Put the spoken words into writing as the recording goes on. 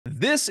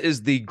This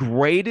is the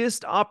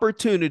greatest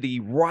opportunity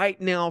right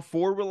now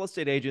for real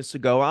estate agents to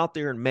go out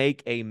there and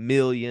make $1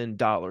 million. I'm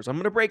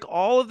going to break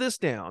all of this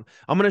down.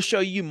 I'm going to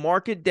show you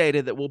market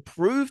data that will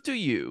prove to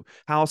you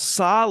how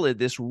solid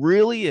this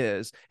really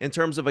is in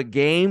terms of a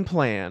game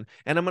plan.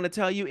 And I'm going to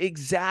tell you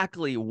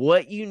exactly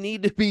what you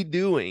need to be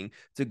doing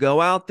to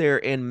go out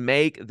there and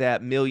make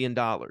that $1 million.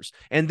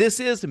 And this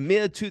is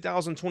mid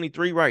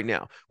 2023 right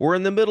now. We're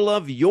in the middle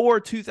of your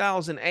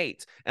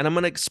 2008. And I'm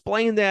going to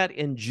explain that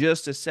in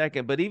just a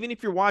second. But even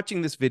if you're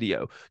watching this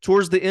video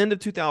towards the end of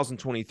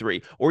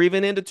 2023 or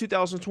even into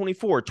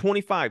 2024,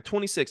 25,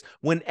 26,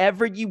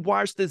 whenever you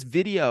watch this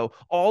video,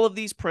 all of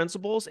these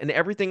principles and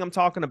everything I'm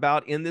talking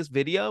about in this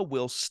video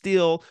will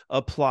still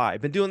apply.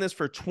 I've been doing this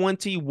for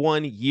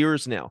 21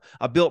 years now.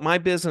 I built my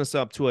business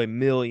up to $1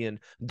 million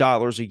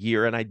a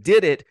year, and I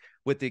did it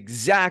with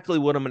exactly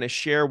what I'm going to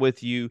share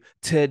with you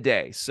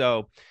today.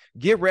 So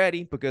get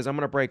ready, because I'm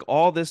going to break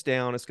all this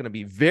down. It's going to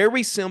be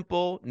very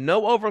simple,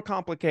 no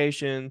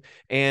overcomplication,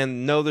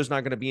 and no, there's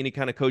not going to be any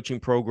kind of coaching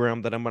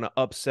program that I'm going to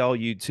upsell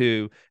you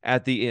to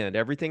at the end.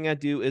 Everything I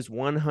do is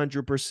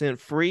 100%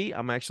 free.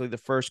 I'm actually the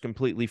first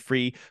completely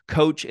free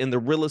coach in the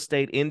real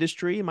estate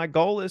industry. My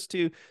goal is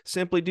to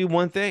simply do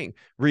one thing: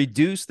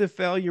 reduce the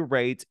failure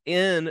rates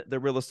in the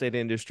real estate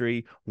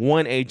industry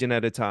one agent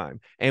at a time.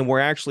 And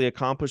we're actually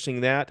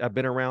accomplishing that. I've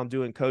been around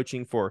doing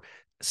coaching for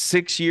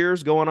 6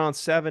 years, going on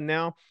 7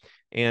 now.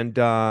 And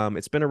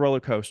it's been a roller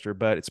coaster,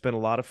 but it's been a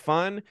lot of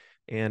fun.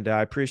 And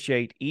I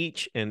appreciate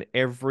each and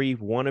every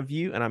one of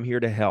you, and I'm here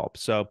to help.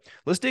 So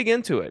let's dig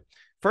into it.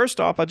 First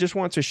off, I just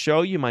want to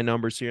show you my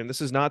numbers here. And this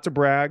is not to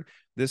brag.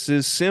 This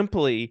is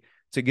simply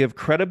to give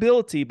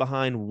credibility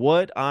behind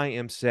what I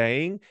am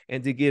saying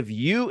and to give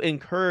you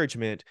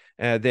encouragement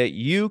that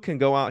you can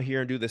go out here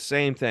and do the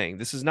same thing.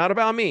 This is not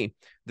about me.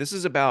 This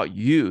is about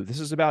you. This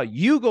is about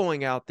you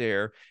going out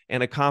there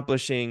and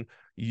accomplishing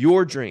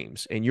your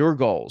dreams and your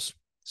goals.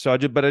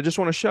 But I just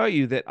want to show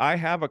you that I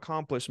have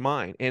accomplished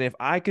mine. And if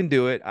I can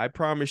do it, I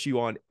promise you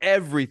on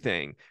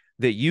everything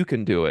that you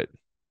can do it.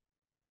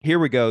 Here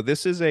we go.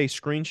 This is a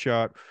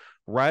screenshot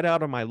right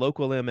out of my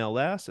local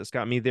MLS. It's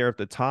got me there at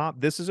the top.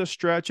 This is a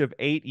stretch of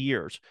 8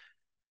 years.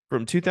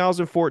 From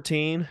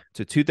 2014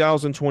 to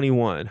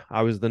 2021,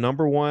 I was the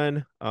number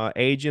one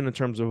agent in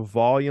terms of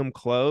volume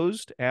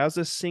closed as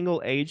a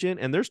single agent.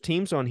 And there's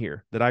teams on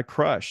here that I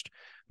crushed.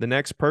 The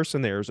next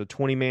person there is a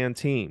 20-man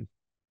team.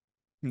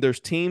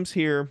 There's teams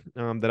here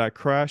that I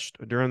crushed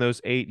during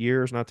those 8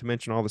 years, not to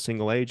mention all the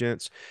single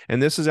agents.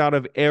 And this is out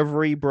of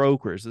every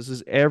brokerage. This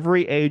is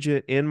every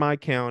agent in my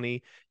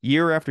county,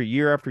 year after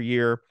year after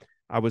year.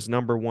 I was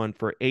number one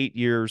for 8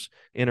 years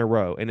in a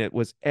row. And it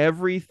was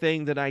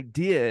everything that I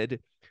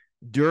did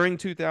during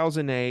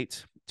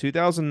 2008,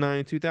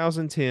 2009,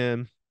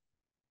 2010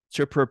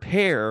 to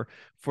prepare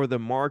for the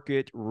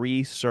market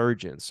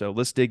resurgence. So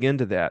let's dig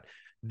into that.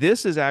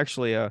 This is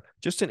actually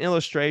just an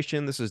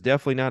illustration. This is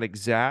definitely not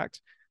exact,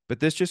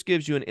 but this just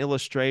gives you an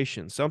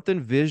illustration,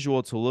 something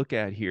visual to look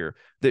at here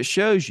that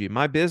shows you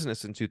my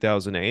business in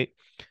 2008.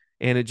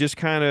 And it just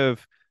kind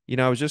of,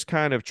 I was just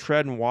kind of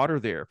treading water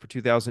there for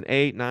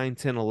 2008, 9,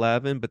 10,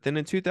 11. But then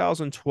in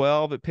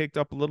 2012, it picked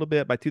up a little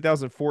bit. By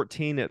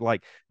 2014, it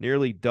like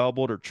nearly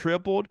doubled or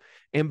tripled.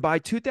 And by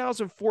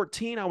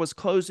 2014, I was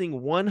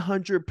closing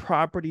 100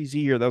 properties a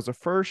year. That was the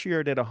first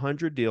year I did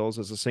 100 deals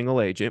as a single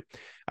agent.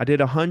 I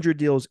did 100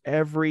 deals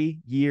every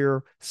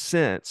year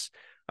since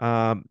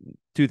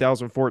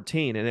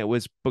 2014. And it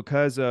was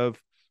because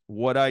of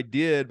what I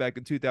did back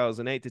in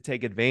 2008 to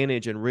take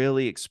advantage and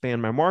really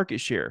expand my market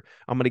share.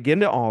 I'm going to get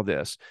into all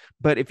this.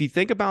 But if you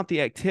think about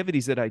the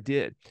activities that I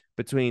did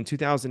between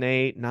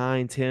 2008,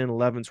 9, 10,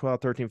 11,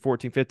 12, 13,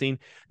 14, 15,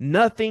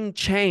 nothing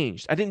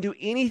changed. I didn't do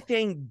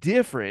anything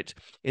different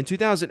in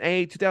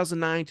 2008,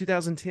 2009,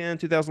 2010,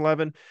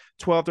 2011,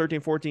 12,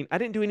 13, 14. I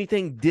didn't do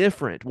anything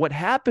different. What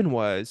happened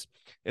was,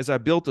 as I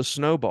built a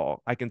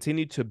snowball, I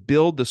continued to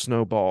build the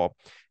snowball.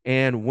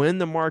 And when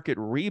the market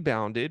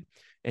rebounded,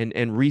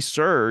 and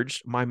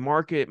resurged,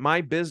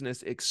 my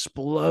business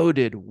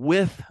exploded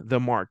with the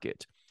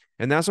market.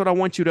 And that's what I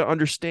want you to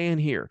understand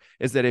here,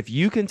 is that if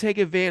you can take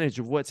advantage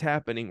of what's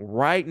happening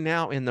right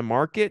now in the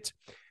market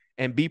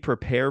and be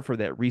prepared for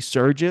that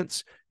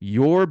resurgence,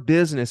 your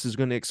business is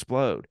going to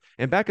explode.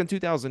 And back in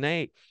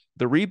 2008,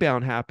 the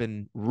rebound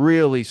happened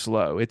really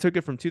slow. It took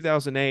it from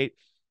 2008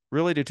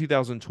 really to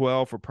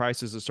 2012 for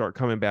prices to start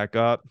coming back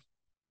up.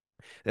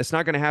 It's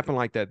not going to happen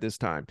like that this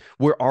time.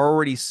 We're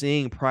already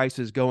seeing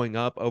prices going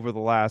up over the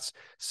last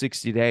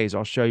 60 days.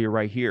 I'll show you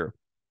right here.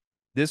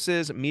 This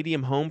is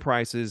medium home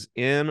prices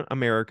in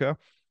America.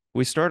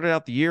 We started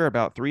out the year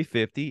about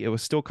 350. It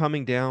was still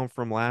coming down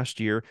from last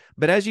year.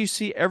 But as you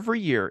see, every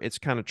year it's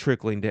kind of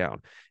trickling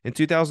down. In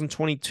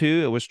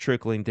 2022, it was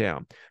trickling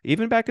down.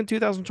 Even back in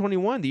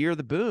 2021, the year of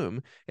the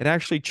boom, it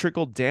actually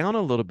trickled down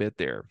a little bit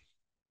there.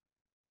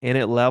 And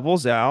it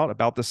levels out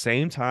about the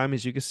same time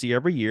as you can see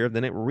every year.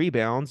 Then it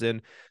rebounds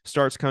and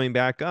starts coming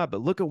back up. But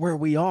look at where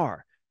we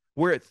are.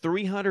 We're at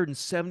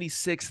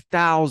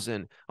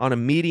 376,000 on a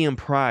median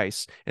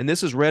price. And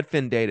this is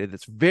Redfin data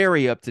that's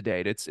very up to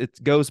date.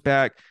 It goes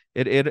back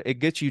It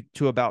gets you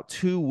to about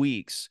 2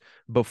 weeks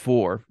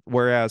before,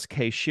 whereas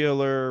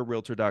Case-Shiller,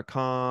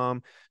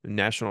 Realtor.com,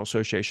 National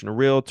Association of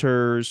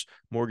Realtors,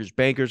 Mortgage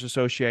Bankers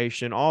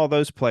Association, all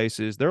those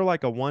places, they're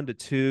like a 1 to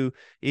 2,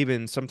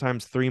 even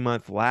sometimes 3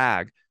 month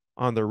lag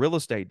on their real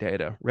estate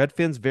data.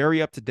 Redfin's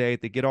very up to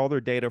date. They get all their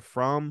data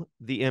from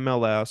the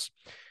MLS.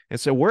 And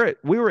so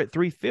we were at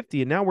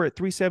 350 and now we're at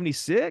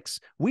 376.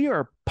 We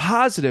are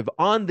positive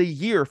on the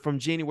year from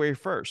January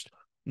 1st.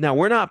 Now,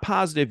 we're not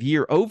positive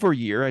year over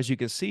year. As you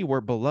can see,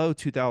 we're below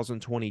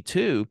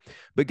 2022.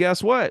 But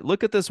guess what?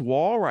 Look at this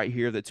wall right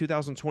here that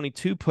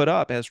 2022 put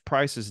up as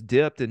prices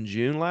dipped in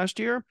June last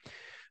year.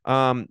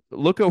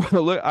 Look,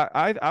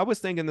 I was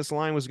thinking this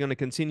line was going to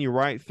continue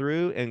right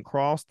through and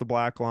cross the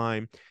black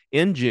line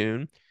in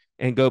June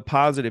and go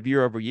positive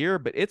year over year,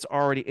 but it's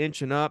already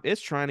inching up.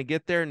 It's trying to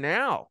get there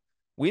now.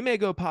 We may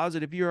go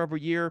positive year over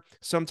year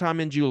sometime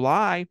in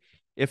July.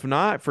 If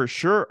not, for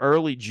sure,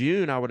 early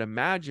June, I would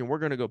imagine we're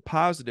going to go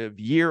positive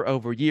year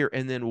over year.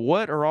 And then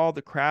what are all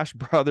the crash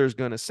brothers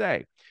going to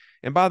say?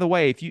 And by the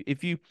way,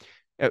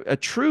 a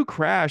true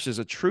crash is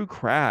a true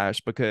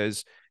crash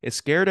because it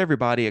scared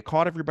everybody. It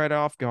caught everybody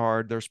off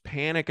guard. There's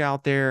panic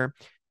out there.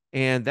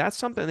 And that's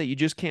something that you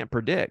just can't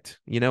predict.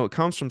 It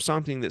comes from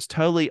something that's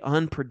totally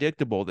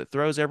unpredictable, that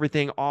throws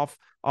everything off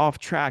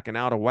track and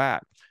out of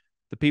whack.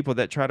 The people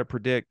that try to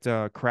predict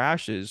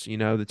crashes,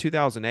 the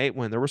 2008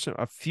 one, there were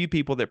a few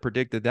people that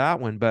predicted that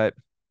one. But,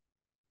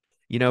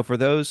 for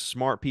those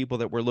smart people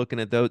that were looking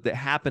at those, that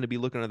happen to be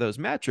looking at those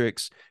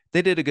metrics,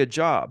 they did a good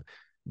job.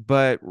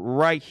 But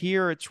right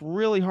here, it's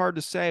really hard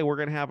to say we're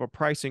going to have a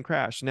pricing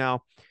crash.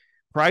 Now,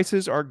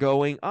 prices are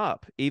going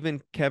up.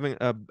 Even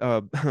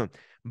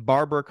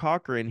Barbara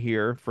Cochran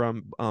here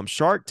from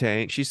Shark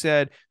Tank, she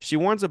said she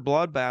warns a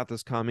bloodbath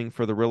is coming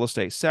for the real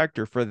estate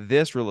sector, for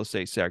this real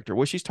estate sector.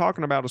 What she's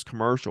talking about is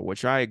commercial,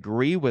 which I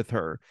agree with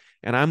her.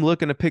 And I'm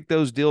looking to pick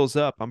those deals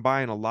up. I'm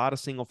buying a lot of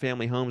single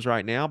family homes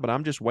right now, but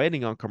I'm just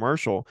waiting on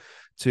commercial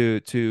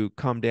to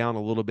come down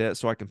a little bit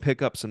so I can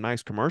pick up some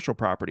nice commercial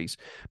properties.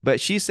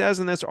 But she says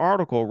in this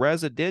article,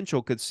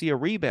 residential could see a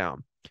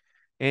rebound.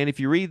 And if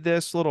you read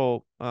this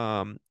little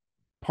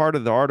part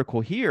of the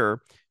article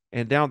here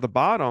and down at the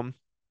bottom,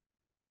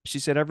 she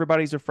said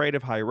everybody's afraid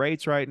of high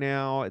rates right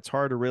now. It's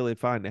hard to really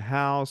find a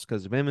house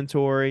because of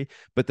inventory.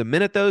 But the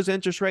minute those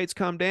interest rates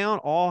come down,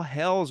 all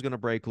hell is going to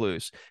break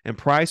loose and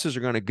prices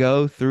are going to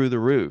go through the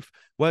roof.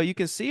 Well, you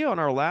can see on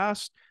our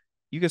last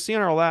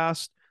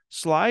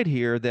slide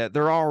here that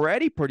they're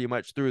already pretty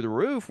much through the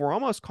roof. We're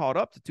almost caught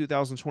up to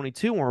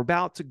 2022 and we're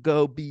about to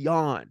go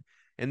beyond.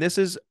 And this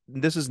is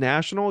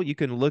national. You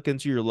can look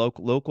into your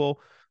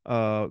local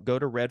go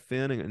to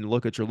Redfin and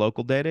look at your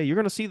local data. You're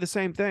going to see the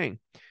same thing.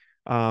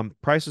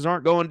 Prices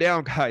aren't going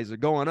down, guys. They're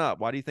going up.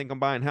 Why do you think I'm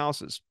buying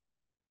houses?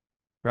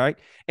 Right?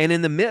 And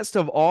in the midst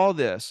of all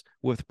this,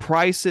 with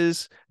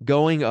prices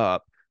going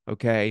up,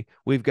 okay,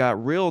 we've got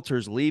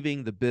realtors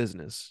leaving the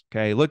business.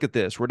 Okay, look at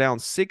this. We're down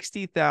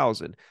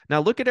 60,000.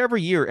 Now look at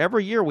every year.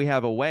 Every year we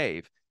have a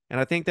wave. And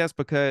I think that's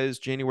because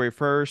January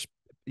 1st,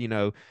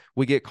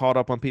 we get caught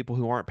up on people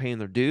who aren't paying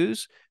their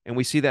dues and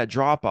we see that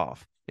drop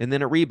off. And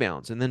then it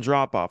rebounds and then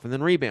drop off and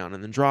then rebound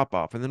and then drop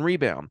off and then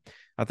rebound.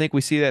 I think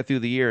we see that through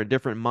the year in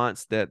different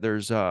months that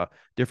there's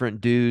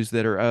different dues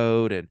that are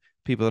owed and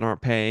people that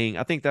aren't paying.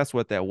 I think that's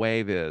what that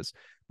wave is.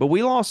 But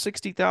we lost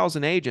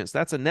 60,000 agents.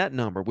 That's a net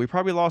number. We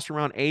probably lost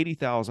around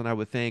 80,000, I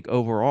would think,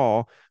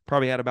 overall.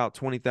 Probably had about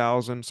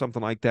 20,000,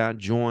 something like that,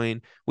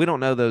 join. We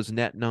don't know those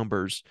net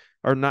numbers,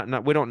 or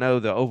not. We don't know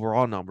the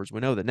overall numbers. We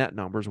know the net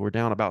numbers. We're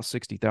down about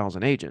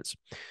 60,000 agents.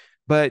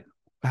 But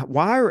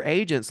why are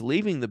agents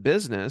leaving the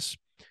business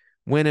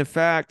when, in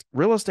fact,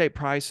 real estate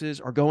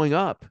prices are going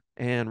up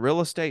and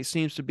real estate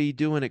seems to be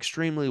doing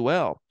extremely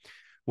well?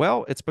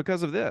 Well, it's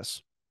because of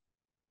this.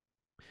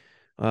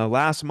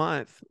 Last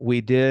month we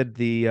did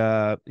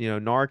the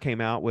NAR came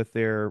out with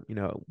their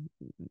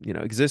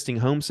existing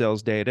home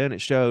sales data, and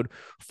it showed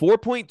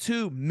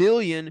 4.2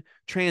 million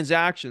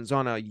transactions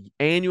on a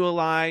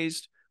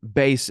annualized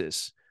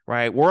basis.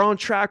 Right, we're on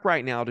track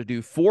right now to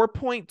do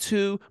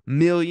 4.2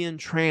 million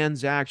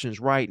transactions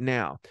right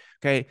now.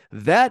 Okay,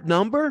 that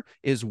number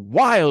is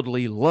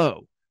wildly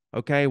low.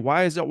 Okay,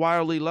 why is it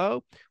wildly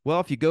low? Well,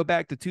 if you go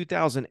back to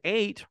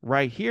 2008,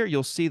 right here,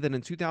 you'll see that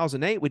in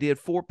 2008, we did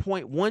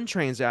 4.1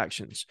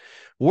 transactions.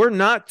 We're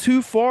not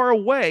too far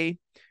away.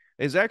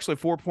 It's actually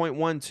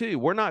 4.12.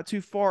 We're not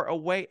too far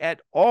away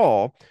at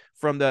all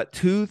from the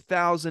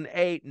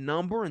 2008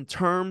 number in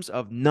terms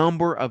of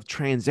number of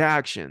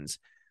transactions.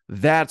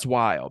 That's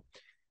wild.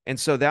 And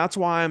so that's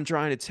why I'm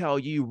trying to tell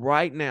you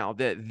right now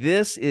that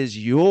this is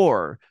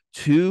your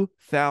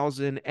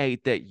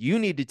 2008 that you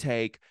need to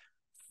take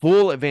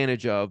full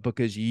advantage of,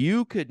 because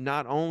you could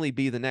not only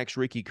be the next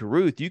Ricky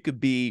Carruth, you could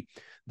be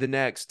the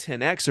next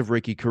 10x of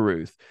Ricky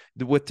Carruth.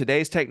 With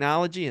today's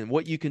technology and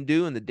what you can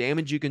do and the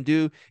damage you can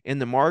do in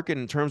the market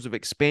in terms of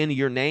expanding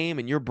your name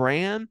and your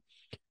brand,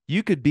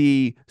 you could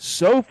be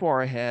so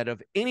far ahead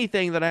of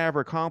anything that I ever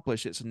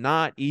accomplished. It's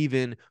not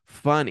even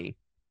funny.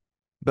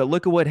 But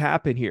look at what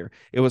happened here.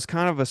 It was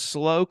kind of a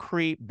slow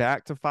creep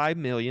back to 5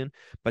 million.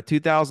 By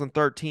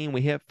 2013,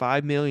 we hit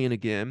 5 million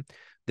again.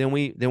 Then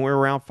we're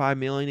around 5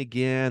 million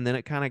again. Then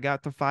it kind of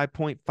got to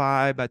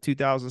 5.5 by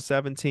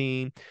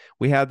 2017.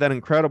 We had that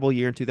incredible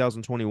year in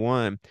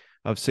 2021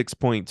 of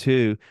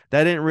 6.2.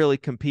 That didn't really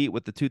compete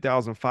with the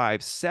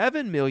 2005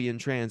 7 million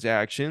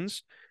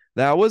transactions.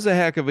 That was a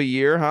heck of a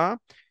year, huh?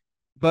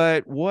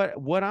 But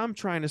what I'm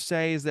trying to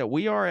say is that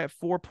we are at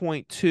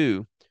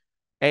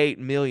 4.28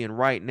 million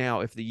right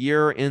now. If the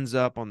year ends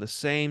up on the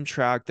same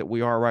track that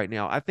we are right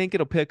now, I think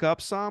it'll pick up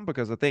some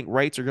because I think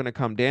rates are going to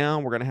come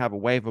down. We're going to have a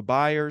wave of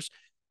buyers,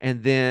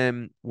 and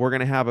then we're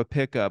going to have a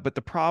pickup. But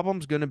the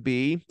problem's going to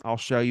be, I'll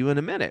show you in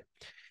a minute.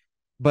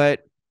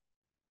 But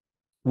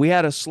we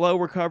had a slow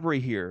recovery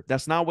here.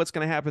 That's not what's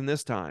going to happen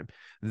this time.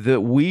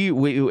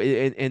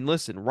 And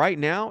listen, right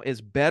now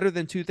is better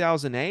than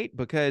 2008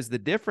 because the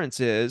difference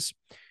is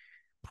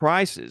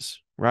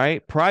prices,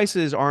 right?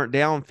 Prices aren't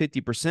down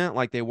 50%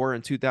 like they were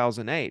in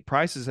 2008.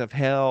 Prices have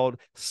held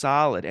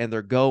solid and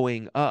they're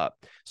going up.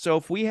 So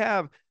if we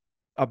have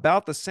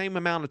about the same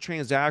amount of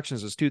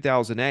transactions as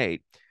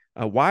 2008,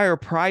 why are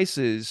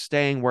prices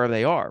staying where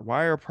they are?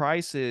 Why are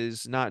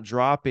prices not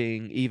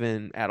dropping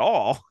even at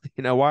all?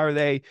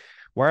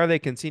 Why are they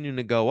continuing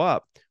to go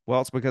up?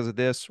 Well, it's because of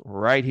this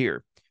right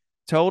here.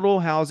 Total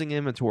housing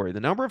inventory, the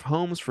number of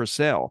homes for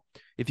sale.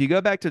 If you go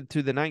back to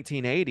the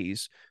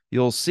 1980s,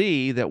 you'll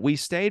see that we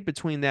stayed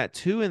between that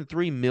 2 and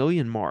 3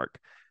 million mark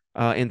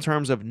in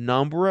terms of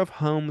number of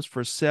homes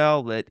for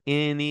sale at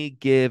any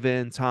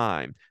given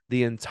time,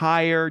 the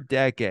entire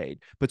decade,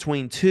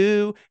 between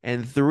 2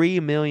 and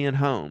 3 million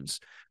homes.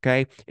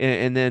 Okay.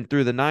 And then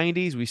through the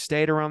 90s, we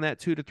stayed around that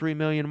 2 to 3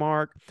 million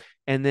mark.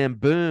 And then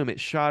boom, it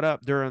shot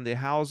up during the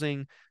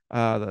housing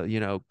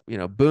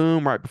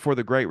boom right before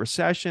the Great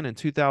Recession in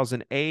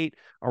 2008.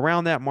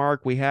 Around that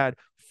mark, we had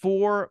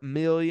 4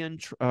 million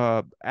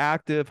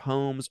active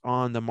homes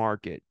on the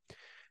market.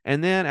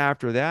 And then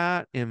after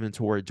that,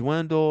 inventory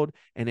dwindled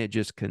and it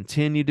just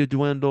continued to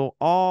dwindle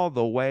all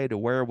the way to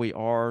where we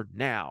are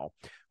now,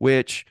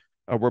 which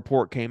a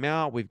report came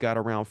out. We've got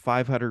around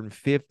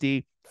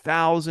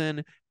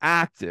 550,000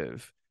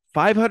 active,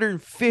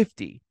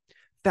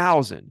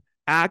 550,000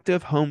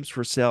 active homes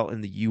for sale in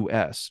the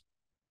U.S.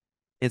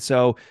 And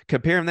so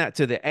comparing that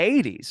to the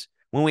 80s,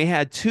 when we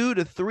had 2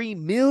 to 3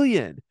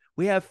 million,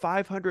 we have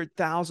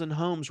 500,000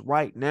 homes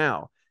right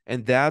now.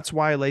 And that's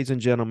why, ladies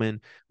and gentlemen,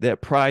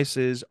 that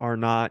prices are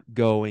not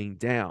going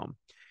down.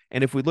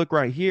 And if we look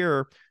right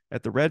here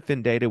at the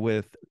Redfin data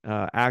with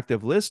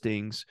active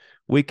listings,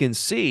 we can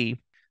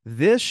see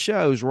this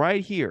shows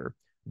right here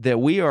that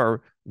we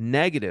are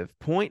negative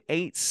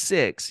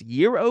 0.86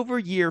 year over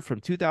year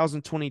from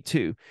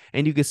 2022.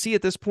 And you can see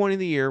at this point in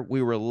the year,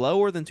 we were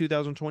lower than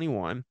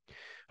 2021.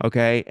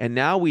 Okay. And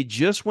now we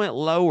just went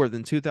lower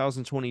than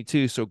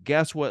 2022. So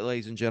guess what,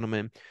 ladies and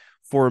gentlemen,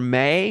 for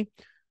May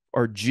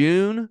or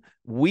June,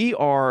 we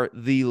are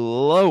the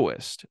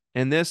lowest.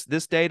 And this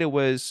data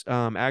was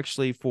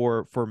actually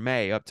for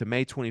May up to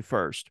May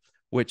 21st,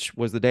 which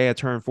was the day I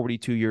turned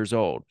 42 years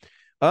old.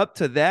 Up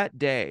to that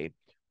day,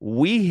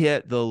 we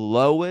hit the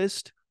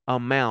lowest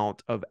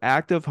amount of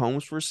active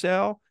homes for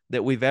sale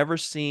that we've ever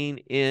seen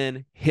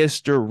in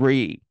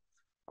history.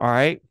 All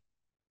right.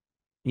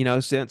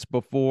 Since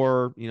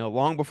before,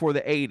 long before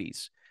the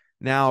 80s.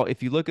 Now,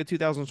 if you look at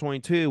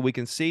 2022, we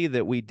can see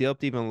that we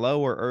dipped even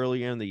lower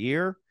earlier in the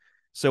year.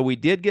 So we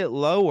did get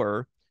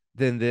lower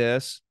than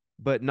this,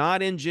 but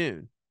not in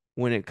June.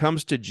 When it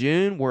comes to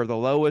June, we're the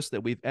lowest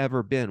that we've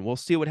ever been. We'll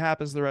see what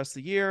happens the rest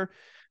of the year.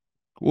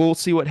 We'll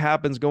see what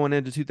happens going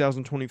into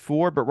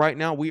 2024. But right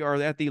now, we are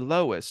at the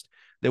lowest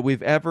that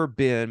we've ever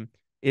been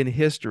in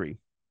history.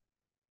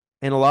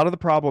 And a lot of the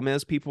problem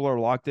is people are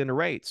locked into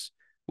rates.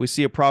 We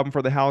see a problem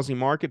for the housing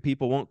market.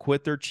 People won't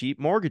quit their cheap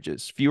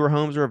mortgages. Fewer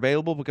homes are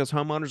available because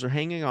homeowners are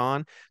hanging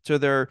on to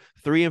their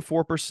 3 and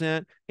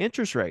 4%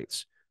 interest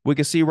rates. We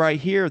can see right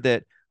here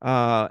that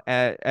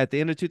at the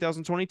end of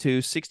 2022,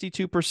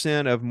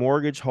 62% of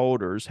mortgage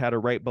holders had a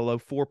rate below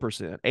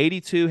 4%.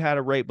 82 had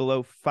a rate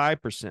below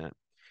 5%.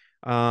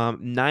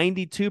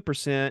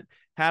 92%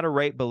 had a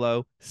rate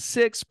below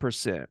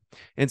 6%.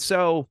 And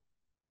so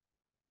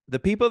the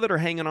people that are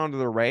hanging on to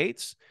the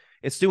rates,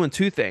 it's doing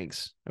two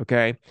things,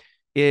 okay?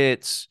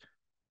 It's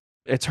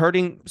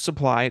hurting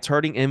supply, it's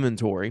hurting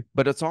inventory,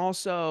 but it's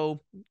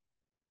also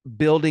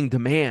building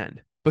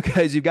demand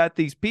because you've got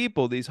these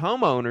people, these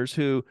homeowners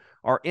who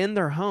are in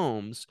their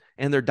homes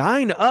and they're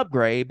dying to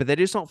upgrade, but they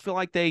just don't feel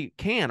like they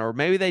can, or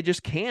maybe they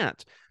just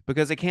can't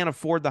because they can't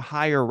afford the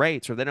higher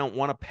rates or they don't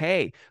want to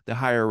pay the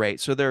higher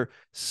rates. So they're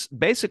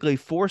basically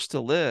forced to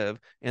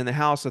live in the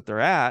house that they're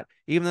at,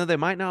 even though they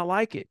might not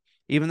like it.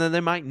 Even though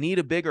they might need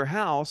a bigger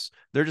house,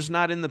 they're just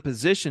not in the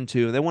position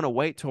to. They want to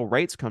wait till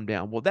rates come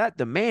down. Well, that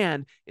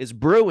demand is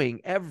brewing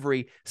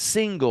every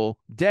single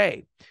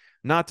day.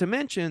 Not to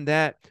mention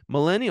that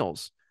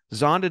millennials,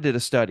 Zonda did a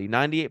study,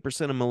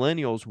 98% of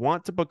millennials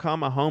want to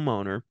become a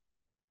homeowner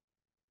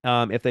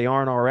if they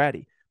aren't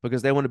already,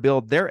 because they want to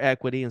build their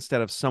equity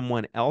instead of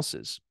someone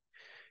else's.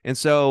 And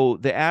so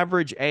the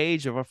average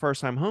age of a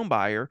first-time home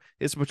buyer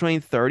is between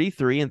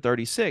 33 and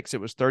 36.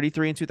 It was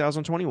 33 in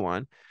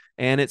 2021,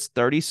 and it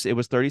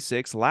was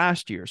 36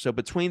 last year. So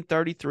between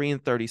 33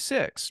 and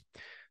 36.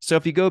 So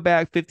if you go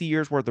back 50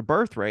 years worth of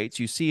birth rates,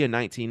 you see in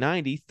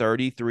 1990,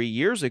 33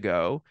 years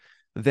ago,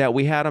 that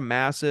we had a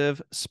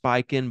massive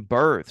spike in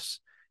births.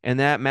 And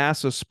that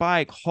massive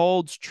spike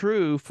holds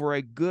true for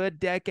a good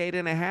decade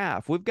and a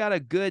half. We've got a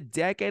good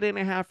decade and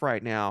a half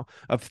right now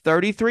of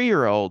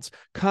 33-year-olds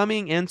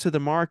coming into the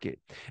market.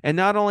 And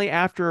not only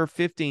after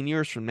 15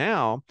 years from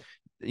now,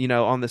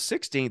 on the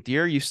 16th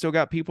year, you still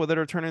got people that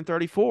are turning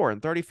 34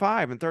 and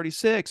 35 and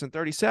 36 and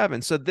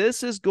 37. So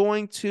this is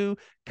going to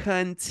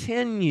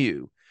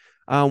continue.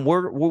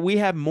 We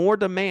have more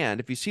demand.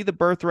 If you see the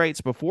birth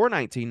rates before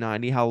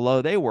 1990, how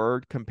low they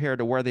were compared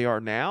to where they are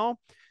now,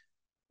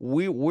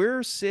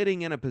 we're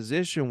sitting in a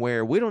position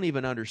where we don't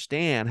even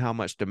understand how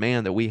much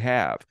demand that we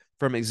have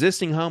from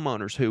existing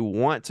homeowners who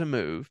want to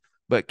move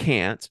but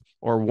can't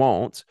or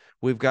won't.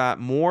 We've got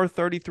more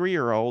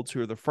 33-year-olds who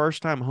are the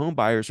first-time home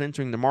buyers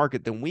entering the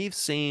market than we've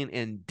seen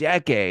in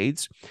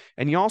decades.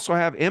 And you also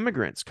have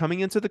immigrants coming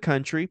into the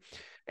country,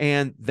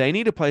 and they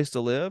need a place to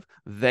live.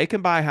 They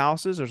can buy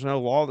houses. There's no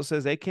law that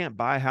says they can't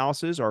buy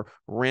houses or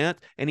rent.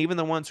 And even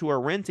the ones who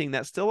are renting,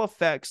 that still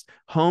affects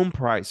home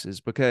prices,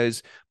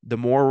 because the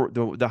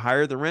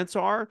higher the rents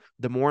are,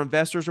 the more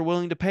investors are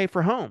willing to pay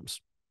for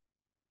homes.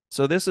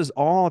 So this is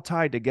all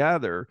tied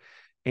together,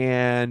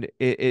 and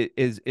it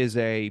is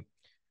a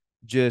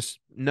just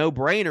no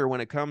brainer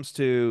when it comes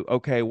to,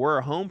 okay, where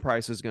are home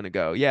prices going to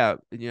go? Yeah.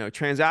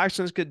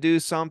 Transactions could do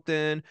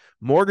something.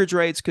 Mortgage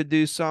rates could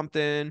do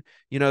something.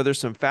 There's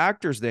some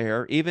factors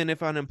there, even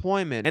if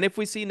unemployment and if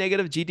we see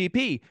negative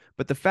GDP.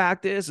 But the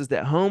fact is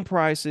that home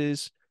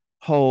prices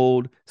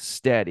hold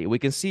steady. We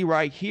can see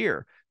right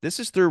here, this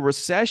is through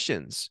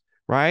recessions,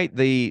 right?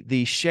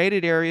 The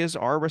shaded areas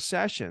are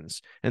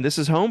recessions, and this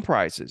is home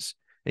prices.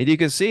 And you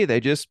can see they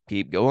just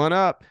keep going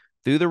up.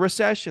 Through the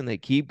recession, they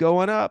keep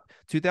going up.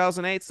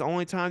 2008 is the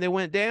only time they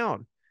went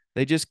down.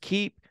 They just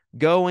keep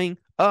going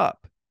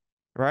up,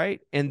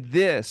 right? And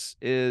this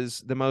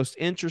is the most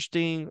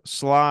interesting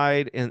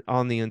slide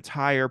on the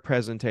entire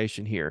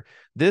presentation here.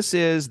 This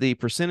is the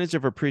percentage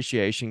of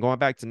appreciation going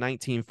back to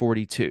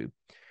 1942.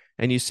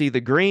 And you see the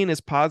green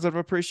is positive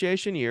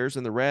appreciation years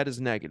and the red is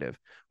negative.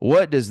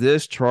 What does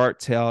this chart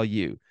tell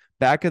you?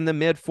 Back in the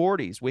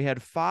mid-40s, we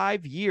had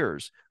 5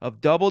 years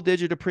of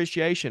double-digit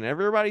appreciation.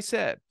 Everybody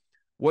said,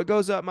 what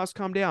goes up must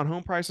come down.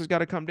 Home prices got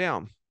to come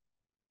down.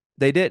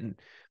 They didn't.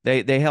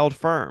 They held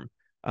firm.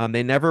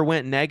 They never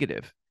went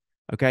negative.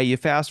 Okay, you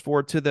fast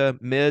forward to the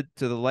mid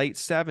to the late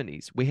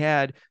 70s. We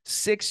had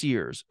 6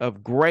 years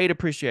of great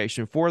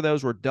appreciation. 4 of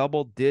those were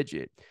double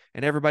digit.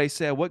 And everybody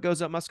said, what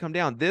goes up must come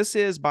down. This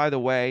is, by the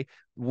way,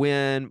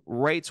 when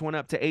rates went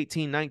up to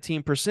 18,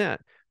 19%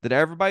 that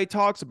everybody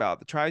talks about,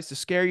 that tries to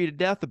scare you to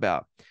death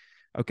about.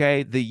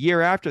 Okay, the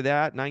year after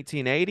that,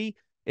 1980,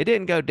 it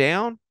didn't go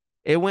down.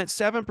 It went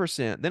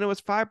 7%, then it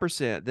was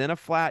 5%, then a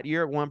flat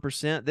year at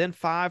 1%, then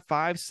 5,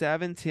 5,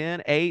 7,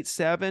 10, 8,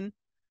 7.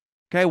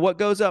 Okay, what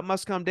goes up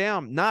must come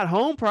down. Not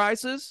home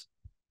prices.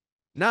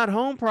 Not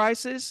home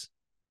prices.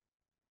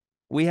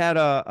 We had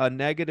a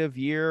negative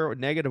year,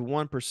 negative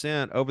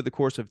 1% over the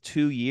course of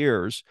 2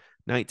 years,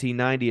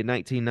 1990 and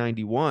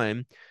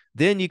 1991.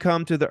 Then you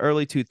come to the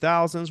early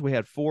 2000s. We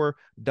had 4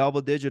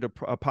 double-digit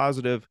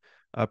positive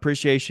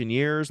appreciation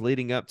years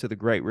leading up to the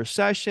Great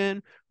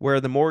Recession, where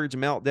the mortgage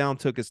meltdown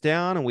took us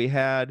down, and we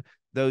had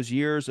those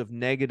years of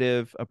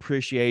negative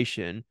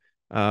appreciation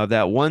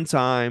that one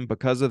time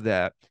because of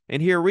that. And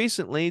here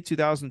recently,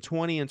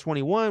 2020 and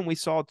 21, we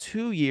saw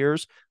 2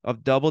 years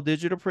of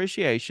double-digit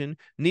appreciation.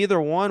 Neither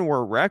one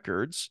were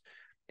records.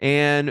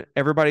 And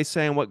everybody's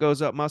saying what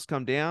goes up must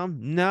come down.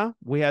 No,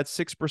 we had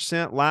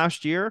 6%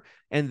 last year.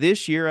 And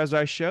this year, as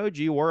I showed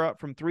you, we're up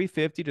from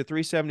 350 to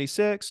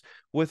 376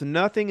 with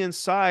nothing in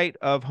sight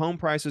of home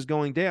prices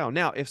going down.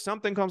 Now, if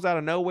something comes out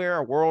of nowhere,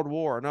 a world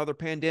war, another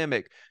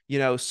pandemic,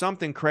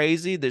 something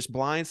crazy, this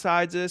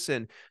blindsides us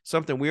and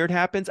something weird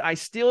happens, I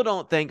still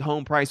don't think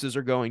home prices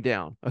are going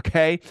down.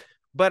 Okay.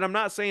 But I'm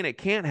not saying it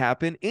can't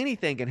happen.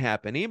 Anything can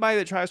happen. Anybody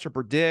that tries to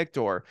predict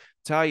or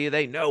tell you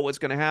they know what's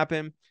going to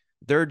happen,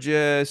 they're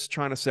just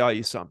trying to sell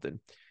you something.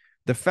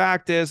 The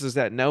fact is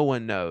that no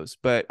one knows,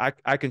 but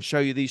I can show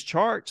you these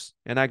charts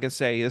and I can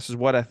say, this is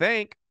what I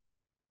think.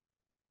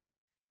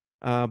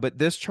 But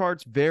this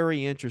chart's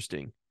very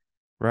interesting,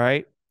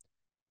 right?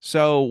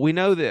 So we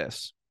know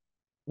this.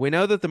 We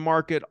know that the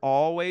market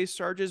always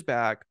surges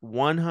back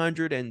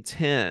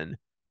 110%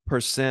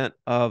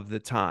 of the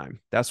time.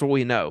 That's what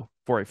we know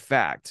for a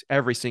fact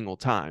every single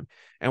time.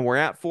 And we're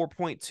at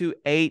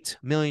 4.28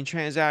 million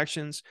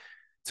transactions.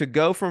 To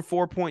go from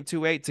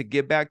 4.28 to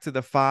get back to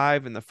the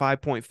 5 and the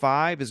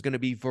 5.5 is going to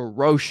be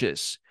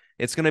ferocious.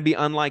 It's going to be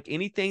unlike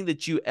anything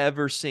that you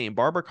ever seen.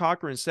 Barbara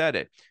Cochran said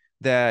it,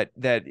 that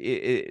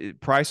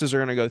prices are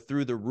going to go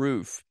through the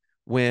roof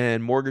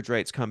when mortgage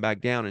rates come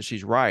back down. And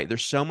she's right.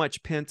 There's so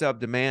much pent up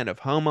demand of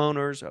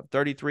homeowners, of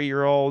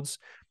 33-year-olds.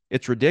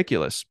 It's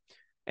ridiculous.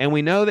 And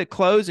we know that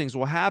closings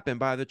will happen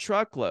by the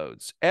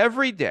truckloads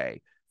every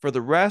day for the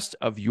rest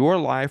of your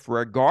life,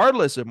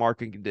 regardless of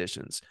market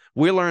conditions.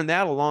 We learned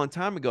that a long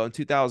time ago in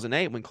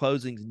 2008 when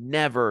closings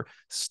never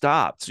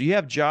stopped. So you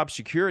have job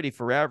security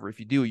forever if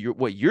you do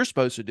what you're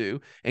supposed to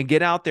do and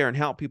get out there and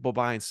help people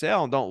buy and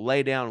sell, and don't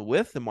lay down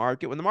with the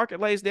market. When the market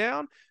lays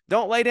down,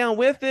 don't lay down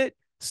with it.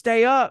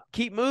 Stay up,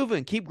 keep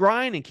moving, keep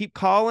grinding, keep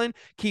calling,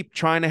 keep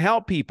trying to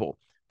help people,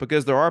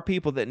 because there are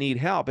people that need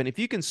help. And if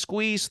you can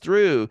squeeze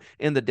through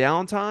in the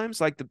downtimes,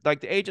 like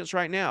the agents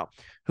right now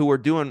who are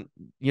doing,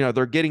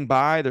 they're getting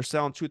by, they're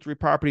selling 2 or 3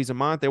 properties a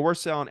month. They were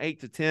selling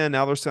 8 to 10.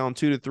 Now they're selling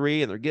 2 to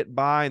 3, and they're getting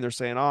by, and they're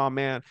saying, oh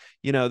man,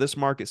 this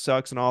market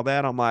sucks and all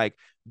that. I'm like,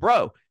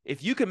 bro,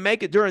 if you can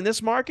make it during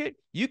this market,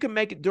 you can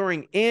make it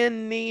during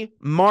any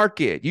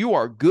market. You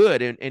are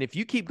good. And if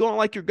you keep going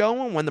like you're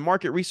going, when the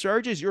market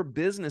resurges, your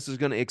business is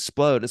going to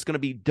explode. It's going to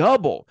be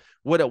double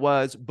what it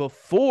was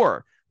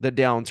before the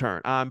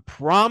downturn. I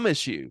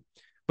promise you.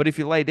 But if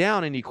you lay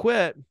down and you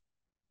quit,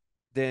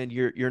 then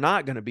you're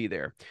not going to be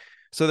there.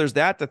 So there's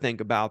that to think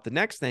about. The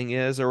next thing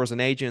is, there was an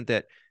agent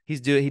that he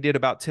did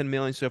about 10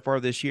 million so far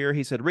this year.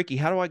 He said, Ricky,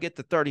 how do I get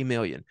to 30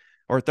 million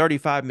or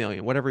 35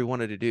 million, whatever he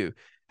wanted to do?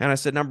 And I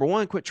said, number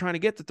one, quit trying to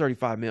get to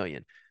 35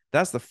 million.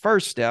 That's the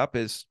first step,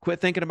 is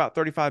quit thinking about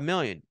 35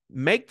 million.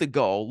 Make the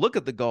goal, look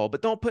at the goal,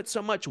 but don't put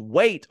so much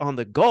weight on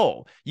the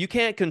goal. You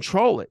can't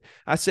control it.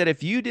 I said,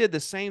 if you did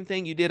the same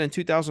thing you did in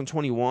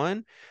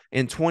 2021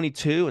 and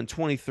 22 and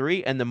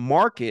 23, and the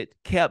market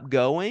kept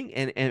going,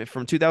 and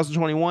from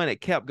 2021,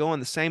 it kept going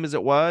the same as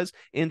it was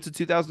into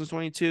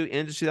 2022,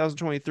 into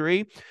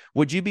 2023,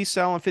 would you be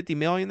selling 50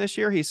 million this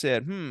year? He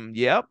said,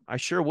 yep, I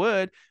sure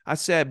would. I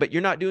said, but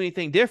you're not doing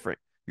anything different.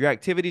 Your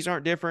activities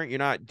aren't different. You're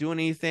not doing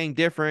anything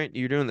different.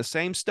 You're doing the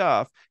same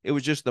stuff. It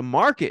was just the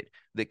market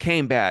that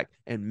came back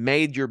and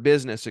made your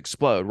business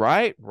explode,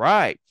 right?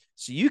 Right.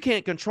 So you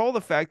can't control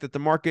the fact that the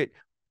market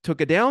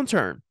took a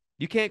downturn.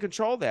 You can't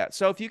control that.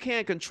 So if you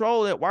can't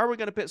control it, why are we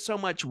going to put so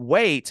much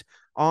weight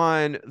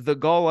on the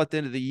goal at the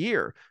end of the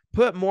year?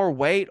 Put more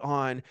weight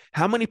on,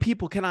 how many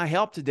people can I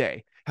help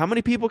today? How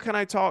many people can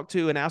I talk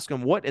to and ask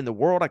them what in the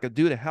world I could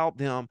do to help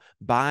them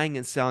buying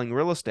and selling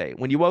real estate?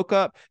 When you woke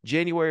up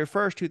January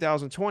 1st,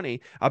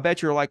 2020, I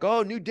bet you're like,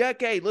 oh, new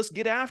decade, let's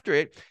get after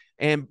it.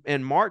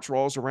 And March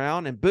rolls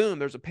around and boom,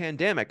 there's a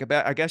pandemic.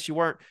 I guess you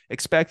weren't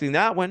expecting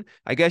that one.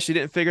 I guess you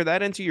didn't figure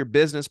that into your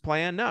business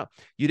plan. No,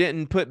 you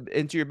didn't put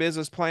into your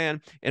business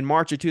plan in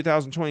March of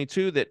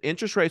 2022 that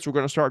interest rates were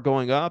going to start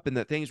going up and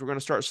that things were going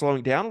to start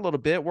slowing down a little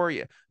bit, were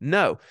you?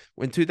 No.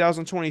 In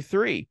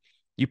 2023,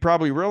 you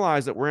probably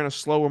realize that we're in a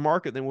slower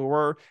market than we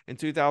were in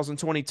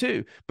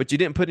 2022, but you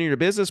didn't put in your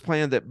business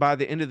plan that by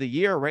the end of the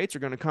year, rates are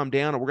going to come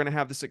down and we're going to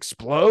have this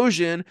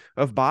explosion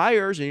of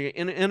buyers, and you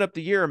end up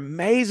the year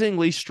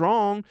amazingly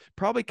strong,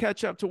 probably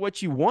catch up to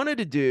what you wanted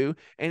to do,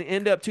 and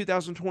end up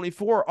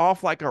 2024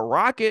 off like a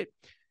rocket.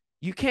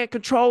 You can't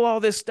control all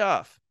this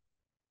stuff.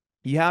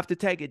 You have to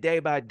take it day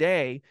by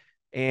day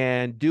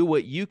and do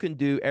what you can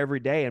do every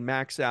day and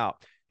max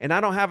out. And I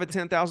don't have a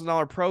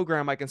 $10,000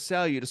 program I can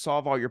sell you to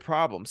solve all your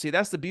problems. See,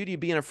 that's the beauty of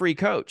being a free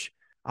coach.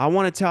 I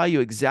want to tell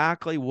you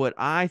exactly what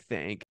I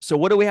think. So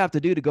what do we have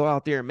to do to go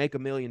out there and make $1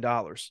 million?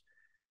 All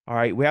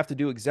right, we have to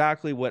do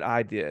exactly what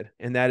I did,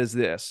 and that is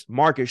this: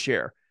 market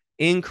share.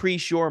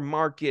 Increase your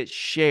market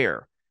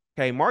share.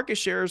 Okay, market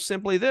share is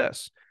simply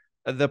this: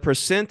 the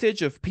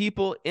percentage of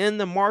people in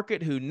the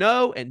market who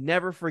know and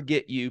never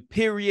forget you,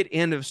 period,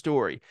 end of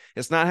story.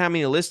 It's not how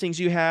many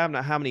listings you have,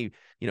 not how many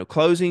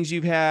closings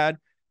you've had,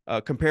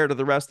 compared to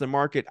the rest of the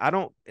market.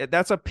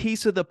 That's a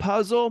piece of the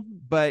puzzle,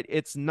 but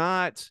it's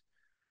not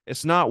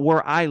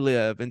where I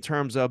live in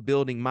terms of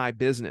building my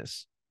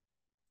business.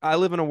 I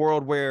live in a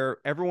world where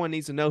everyone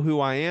needs to know who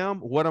I am,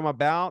 what I'm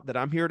about, that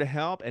I'm here to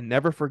help, and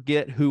never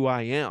forget who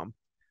I am.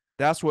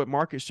 That's what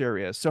market share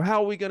is. So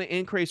how are we going to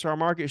increase our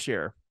market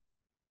share?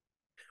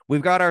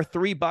 We've got our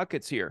 3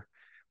 buckets here.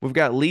 We've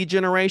got lead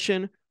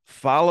generation,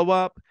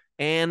 follow-up,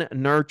 and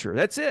nurture.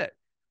 That's it.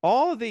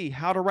 All of the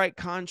how to write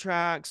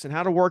contracts and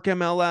how to work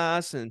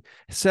MLS and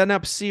setting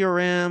up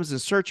CRMs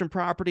and searching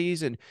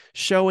properties and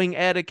showing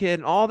etiquette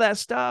and all that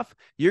stuff,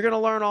 you're going to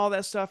learn all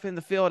that stuff in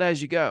the field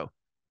as you go.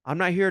 I'm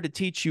not here to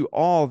teach you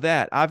all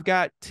that. I've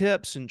got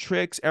tips and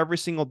tricks every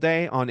single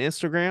day on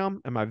Instagram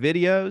and my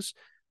videos,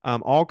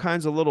 all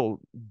kinds of little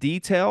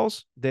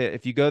details that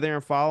if you go there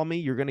and follow me,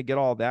 you're going to get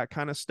all that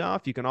kind of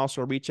stuff. You can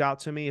also reach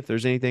out to me if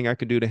there's anything I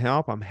can do to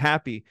help. I'm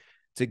happy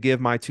to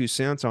give my 2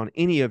 cents on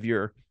any of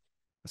your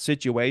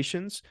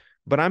situations,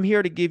 but I'm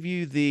here to give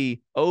you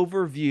the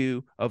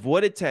overview of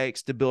what it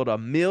takes to build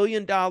 $1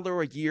 million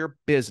a year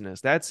business.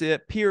 That's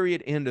it,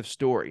 period, end of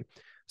story.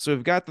 So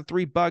we've got the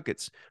 3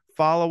 buckets: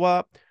 follow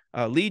up,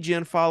 lead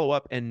gen, follow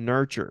up, and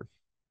nurture.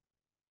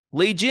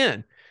 Lead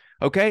gen.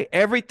 Okay,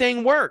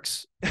 everything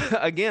works.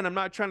 Again, I'm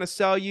not trying to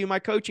sell you my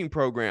coaching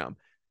program.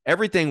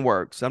 Everything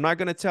works. I'm not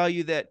going to tell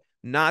you that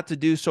not to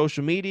do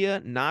social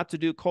media, not to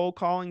do cold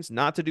callings,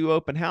 not to do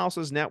open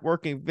houses,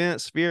 networking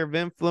events, sphere of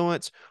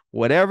influence.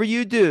 Whatever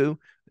you do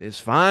is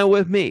fine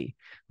with me.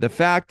 The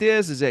fact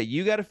is that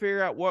you got to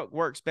figure out what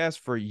works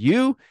best for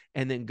you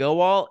and then go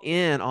all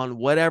in on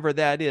whatever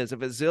that is.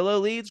 If it's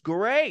Zillow leads,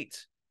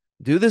 great.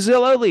 Do the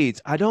Zillow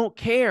leads. I don't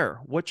care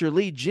what your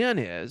lead gen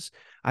is.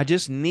 I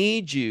just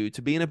need you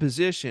to be in a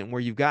position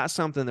where you've got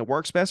something that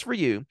works best for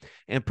you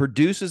and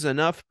produces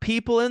enough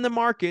people in the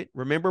market.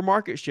 Remember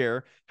market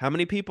share. How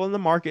many people in the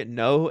market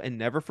know and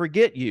never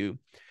forget you?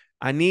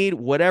 I need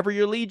whatever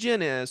your lead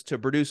gen is to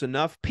produce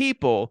enough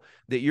people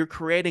that you're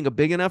creating a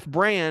big enough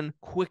brand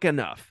quick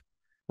enough,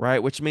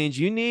 right? Which means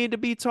you need to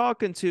be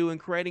talking to and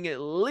creating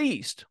at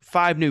least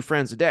 5 new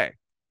friends a day,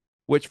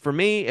 which for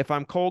me, if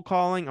I'm cold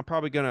calling, I'm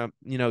probably going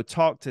to,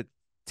 talk to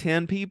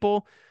 10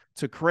 people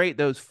to create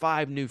those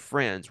 5 new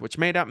friends, which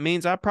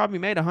means I probably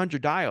made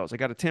 100 dials. I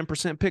got a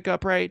 10%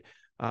 pickup rate,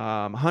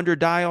 100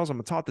 dials. I'm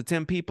going to talk to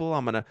 10 people.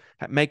 I'm going to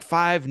make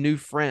 5 new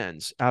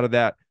friends out of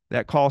that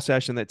call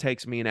session that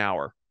takes me an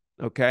hour.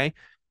 Okay.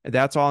 And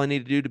that's all I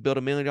need to do to build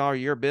 $1 million a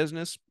year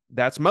business.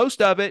 That's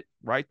most of it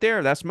right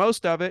there. That's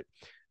most of it.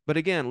 But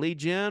again, lead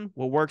gen,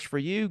 what works for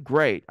you,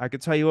 great. I can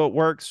tell you what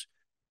works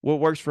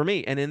for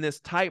me. And in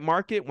this tight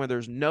market where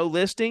there's no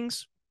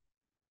listings,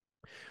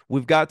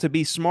 we've got to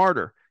be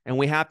smarter and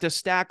we have to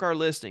stack our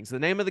listings. The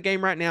name of the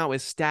game right now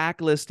is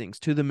stack listings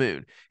to the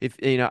moon. If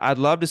I'd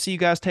love to see you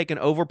guys taking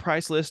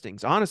overpriced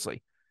listings,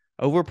 honestly,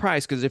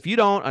 overpriced, because if you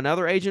don't,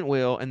 another agent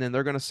will, and then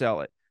they're going to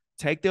sell it.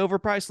 Take the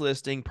overpriced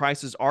listing.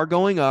 Prices are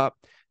going up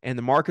and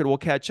the market will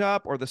catch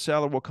up or the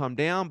seller will come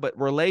down, but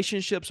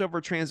relationships over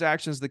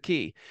transactions is the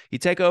key. You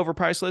take an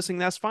overpriced listing,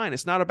 that's fine.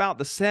 It's not about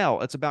the sell.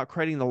 It's about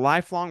creating the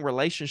lifelong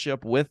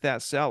relationship with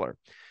that seller.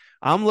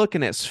 I'm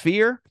looking at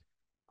Sphere.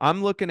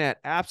 I'm looking at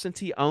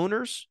absentee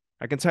owners.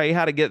 I can tell you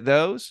how to get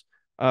those.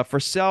 For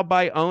sell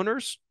by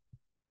owners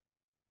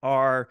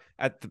are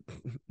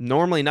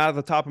normally not at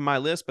the top of my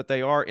list, but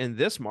they are in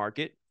this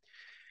market.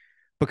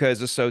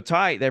 Because it's so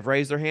tight, they've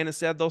raised their hand and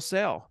said they'll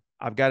sell.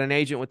 I've got an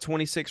agent with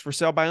 26 for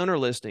sale by owner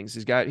listings.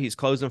 He's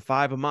closing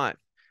 5 a month.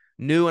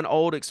 New and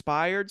old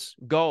expireds,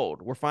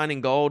 gold. We're finding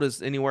gold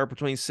is anywhere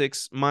between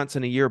 6 months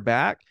and a year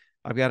back.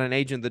 I've got an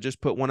agent that just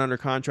put one under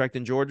contract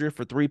in Georgia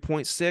for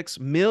 $3.6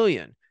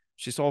 million.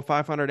 She sold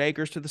 500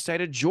 acres to the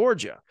state of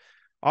Georgia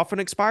off an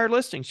expired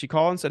listing. She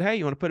called and said, "Hey,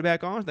 you want to put it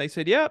back on?" They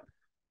said, "Yep."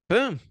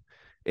 Boom.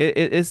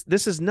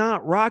 This is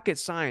not rocket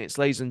science,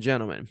 ladies and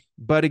gentlemen.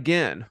 But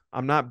again,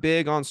 I'm not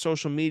big on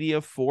social media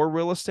for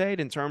real estate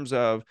in terms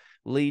of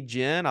lead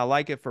gen. I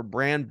like it for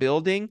brand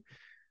building.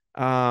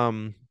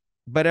 But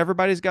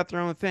everybody's got their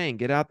own thing.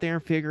 Get out there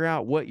and figure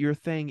out what your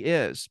thing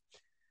is.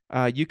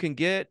 You can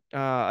get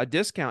a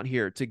discount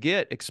here to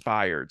get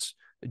expireds,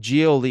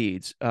 geo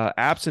leads,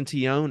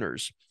 absentee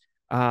owners,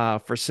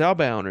 for sell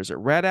by owners at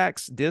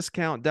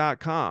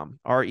redxdiscount.com,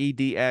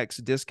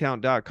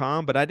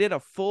 redxdiscount.com. But I did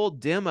a full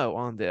demo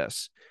on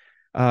this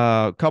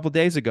a couple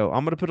days ago.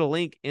 I'm going to put a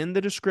link in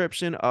the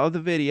description of the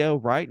video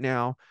right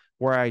now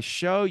where I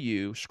show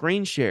you,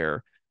 screen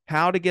share,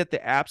 how to get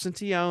the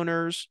absentee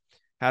owners,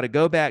 how to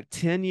go back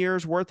 10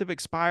 years worth of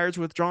expireds,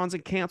 withdrawals,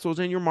 and cancels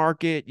in your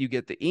market. You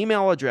get the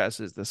email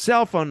addresses, the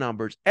cell phone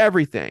numbers,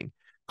 everything.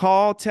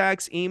 Call,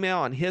 text,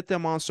 email, and hit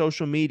them on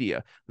social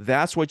media.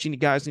 That's what you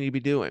guys need to be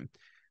doing.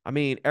 I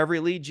mean, every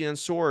lead gen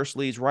source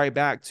leads right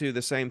back to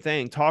the same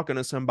thing, talking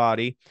to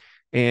somebody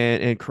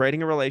and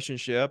creating a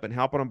relationship and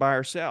helping them buy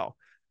or sell.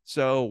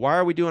 So why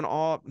are we doing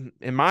all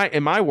in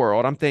my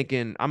world? I'm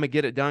thinking I'm a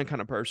get it done kind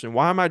of person.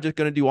 Why am I just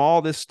going to do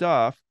all this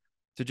stuff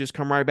to just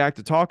come right back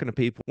to talking to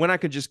people when I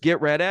could just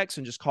get Red X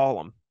and just call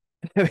them?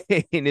 I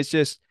mean,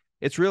 it's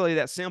really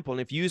that simple.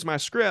 And if you use my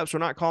scripts, we're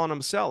not calling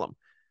them to sell them.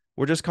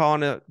 We're just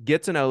calling to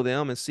get to know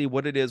them and see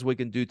what it is we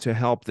can do to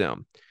help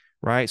them.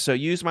 Right. So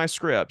use my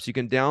scripts. You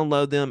can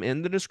download them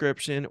in the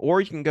description,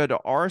 or you can go to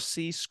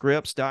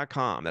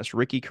rcscripts.com. That's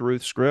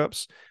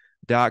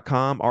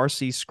rickycarruthscripts.com,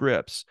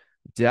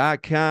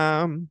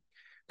 rcscripts.com.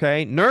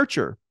 Okay.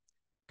 Nurture.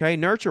 Okay.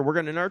 Nurture. We're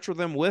going to nurture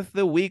them with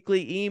the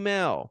weekly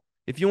email.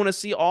 If you want to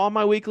see all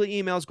my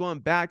weekly emails going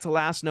back to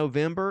last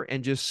November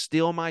and just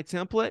steal my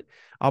template,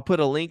 I'll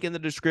put a link in the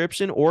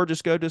description, or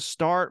just go to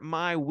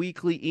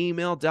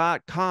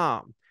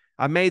startmyweeklyemail.com.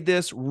 I made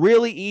this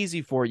really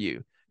easy for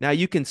you. Now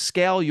you can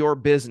scale your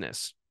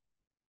business.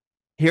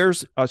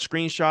 Here's a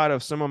screenshot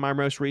of some of my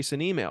most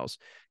recent emails.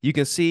 You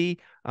can see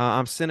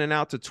I'm sending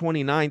out to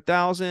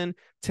 29,000,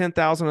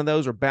 10,000 of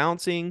those are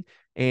bouncing,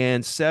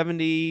 and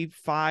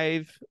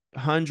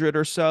 7,500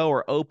 or so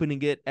are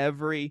opening it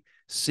every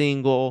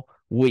single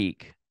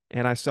week.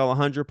 And I sell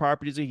 100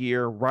 properties a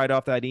year right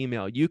off that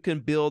email. You can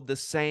build the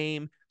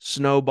same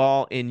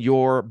snowball in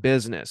your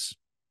business.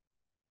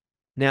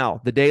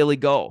 Now, the daily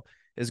goal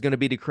is going to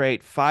be to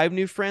create 5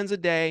 new friends a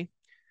day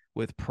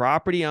with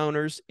property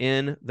owners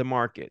in the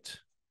market.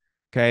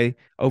 Okay.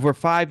 Over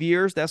 5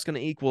 years, that's going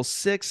to equal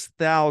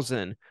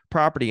 6,000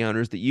 property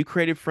owners that you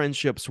created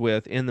friendships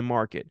with in the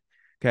market.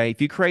 Okay. If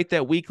you create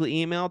that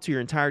weekly email to your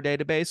entire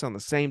database on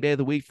the same day of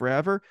the week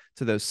forever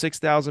to those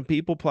 6,000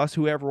 people plus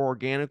whoever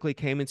organically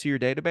came into your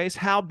database,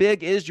 how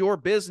big is your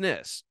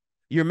business?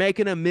 You're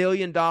making $1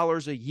 million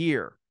a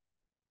year.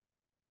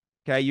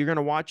 Okay, you're going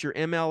to watch your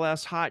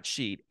MLS hot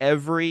sheet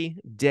every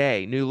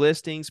day. New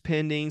listings,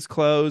 pendings,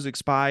 close,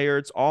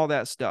 expireds, all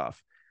that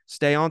stuff.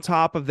 Stay on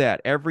top of that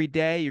every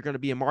day. You're going to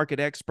be a market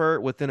expert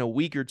within a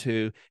week or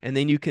two, and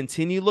then you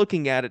continue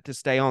looking at it to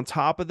stay on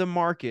top of the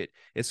market.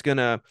 It's going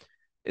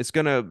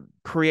to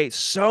create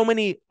so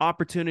many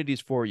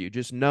opportunities for you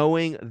just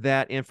knowing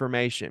that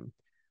information.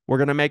 We're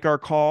going to make our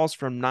calls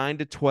from 9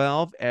 to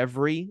 12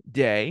 every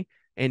day.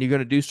 And you're going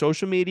to do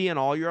social media and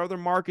all your other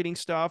marketing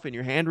stuff and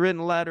your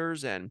handwritten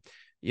letters and,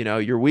 you know,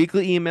 your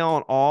weekly email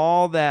and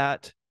all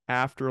that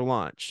after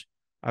lunch.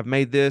 I've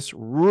made this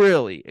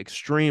really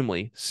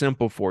extremely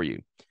simple for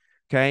you.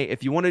 Okay.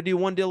 If you want to do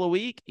one deal a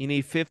week, you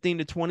need 15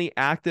 to 20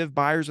 active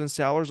buyers and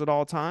sellers at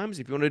all times.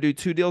 If you want to do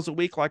 2 deals a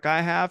week, like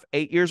I have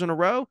 8 years in a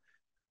row,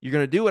 you're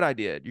going to do what I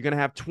did. You're going to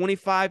have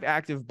 25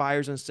 active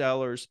buyers and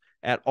sellers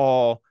at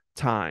all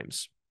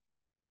times.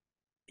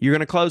 You're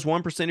going to close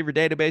 1% of your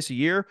database a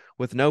year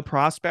with no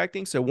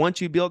prospecting. So once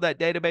you build that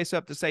database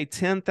up to, say,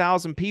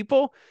 10,000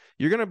 people,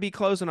 you're going to be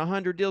closing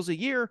 100 deals a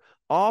year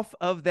off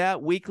of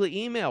that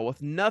weekly email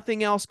with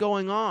nothing else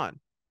going on.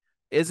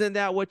 Isn't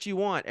that what you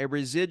want? A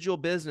residual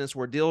business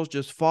where deals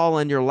just fall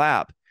in your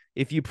lap.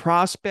 If you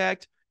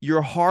prospect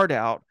your heart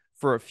out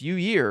for a few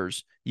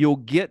years, you'll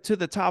get to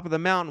the top of the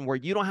mountain where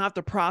you don't have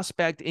to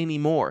prospect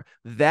anymore.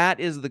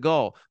 That is the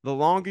goal. The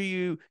longer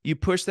you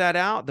push that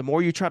out, the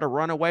more you try to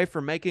run away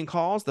from making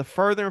calls, the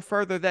further and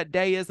further that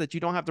day is that you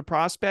don't have to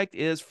prospect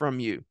is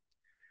from you.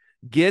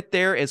 Get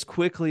there as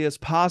quickly as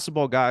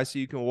possible, guys, so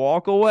you can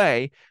walk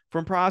away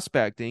from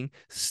prospecting,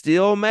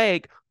 still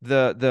make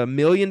the $1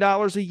 million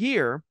a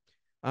year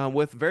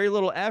with very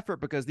little effort,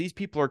 because these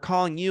people are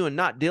calling you and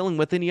not dealing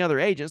with any other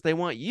agents. They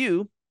want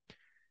you.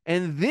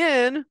 And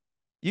then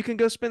you can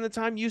go spend the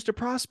time you used to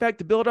prospect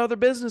to build other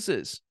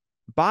businesses,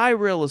 buy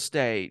real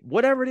estate,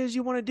 whatever it is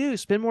you want to do,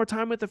 spend more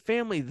time with the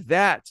family.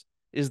 That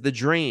is the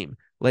dream,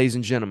 ladies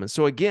and gentlemen.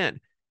 So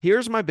again,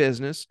 here's my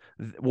business.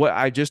 What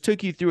I just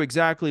took you through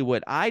exactly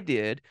what I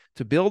did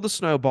to build the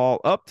snowball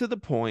up to the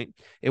point.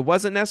 It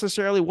wasn't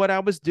necessarily what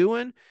I was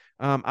doing.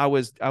 I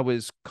was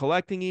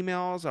collecting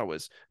emails. I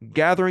was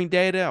gathering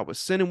data. I was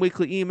sending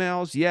weekly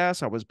emails.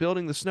 Yes, I was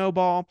building the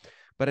snowball,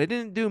 but I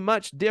didn't do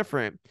much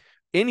different.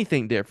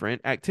 Anything different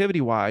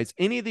activity-wise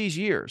any of these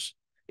years.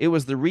 It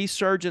was the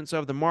resurgence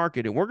of the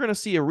market, and we're going to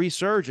see a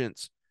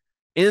resurgence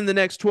in the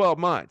next 12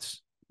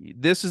 months.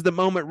 This is the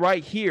moment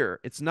right here.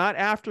 It's not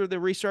after the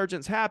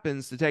resurgence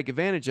happens to take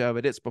advantage of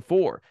it. It's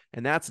before,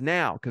 and that's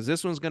now, because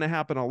this one's going to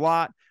happen a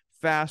lot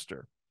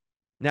faster.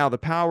 Now, the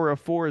power of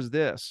 4 is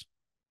this.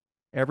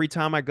 Every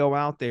time I go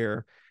out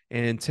there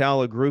and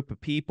tell a group of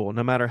people,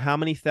 no matter how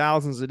many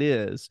thousands it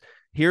is,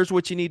 here's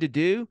what you need to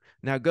do.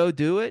 Now go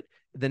do it.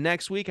 The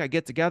next week I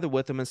get together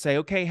with them and say,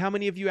 okay, how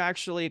many of you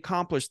actually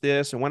accomplished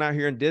this and went out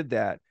here and did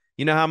that?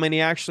 You know how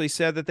many actually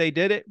said that they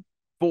did it?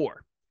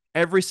 4.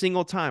 Every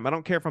single time. I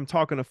don't care if I'm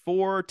talking to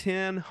 4,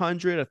 10,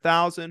 100,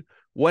 1,000,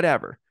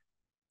 whatever.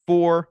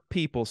 4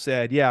 people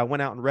said, yeah, I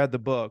went out and read the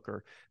book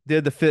or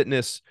did the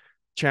fitness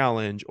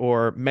challenge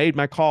or made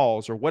my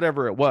calls or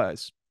whatever it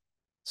was.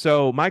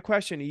 So my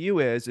question to you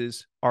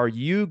is are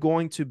you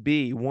going to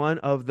be one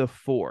of the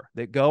 4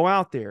 that go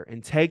out there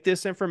and take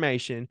this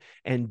information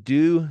and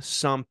do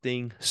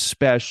something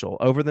special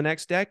over the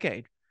next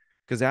decade?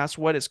 Because that's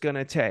what it's going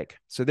to take.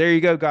 So there you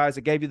go, guys.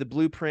 I gave you the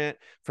blueprint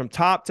from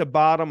top to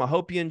bottom. I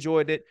hope you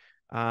enjoyed it.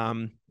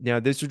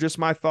 These are just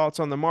my thoughts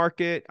on the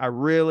market. I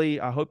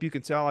hope you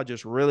can tell I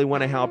just really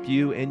want to help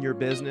you in your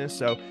business.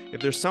 So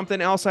if there's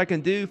something else I can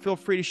do, feel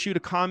free to shoot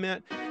a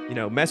comment,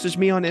 message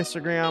me on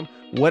Instagram,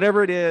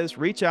 whatever it is,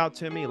 reach out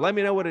to me, let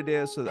me know what it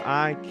is so that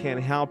I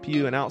can help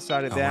you. And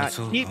outside of that,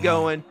 keep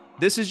going.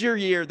 This is your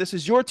year. This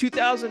is your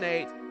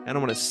 2008. And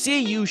I want to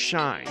see you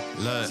shine.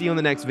 See you in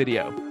the next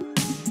video.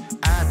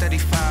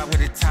 I-35 with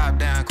the top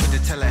down, quit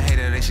to tell a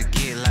hater they should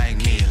get like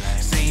me.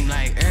 Seem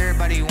like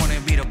everybody wanna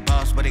be the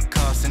boss, but it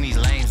costs in these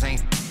lanes.